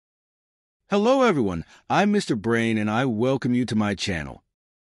Hello everyone, I'm Mr. Brain and I welcome you to my channel.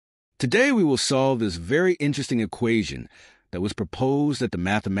 Today we will solve this very interesting equation that was proposed at the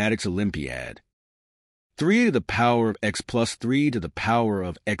Mathematics Olympiad. 3 to the power of x plus 3 to the power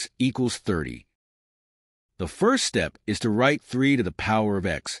of x equals 30. The first step is to write 3 to the power of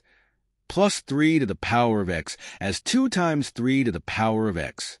x plus 3 to the power of x as 2 times 3 to the power of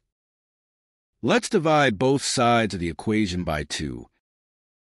x. Let's divide both sides of the equation by 2.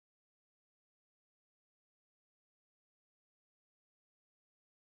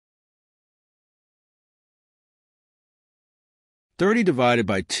 "30 divided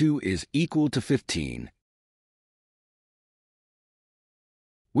by 2 is equal to 15.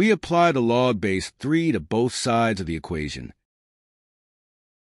 We apply the log base 3 to both sides of the equation.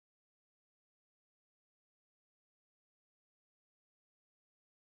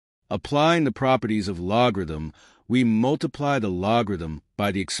 Applying the properties of logarithm, we multiply the logarithm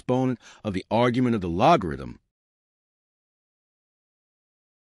by the exponent of the argument of the logarithm.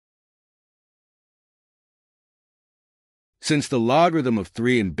 Since the logarithm of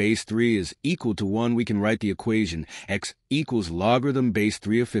 3 and base 3 is equal to 1, we can write the equation x equals logarithm base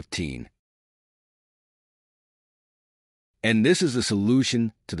 3 of 15. And this is the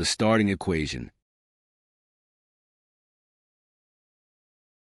solution to the starting equation.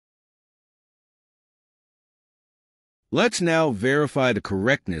 Let's now verify the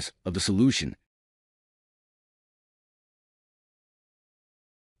correctness of the solution.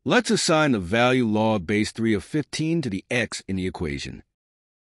 Let's assign the value log base 3 of 15 to the x in the equation.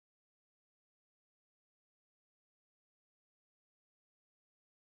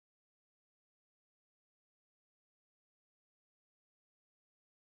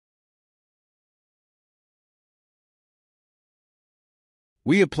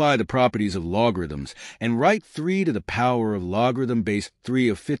 We apply the properties of logarithms and write 3 to the power of logarithm base 3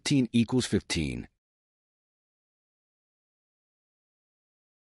 of 15 equals 15.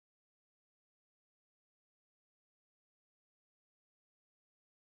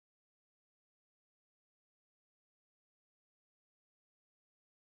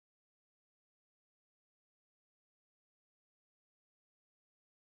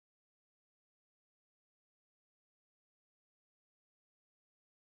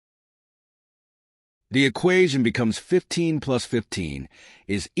 The equation becomes 15 plus 15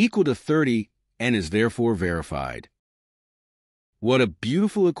 is equal to 30 and is therefore verified. What a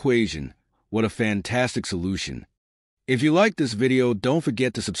beautiful equation. What a fantastic solution. If you like this video, don't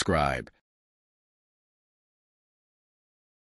forget to subscribe.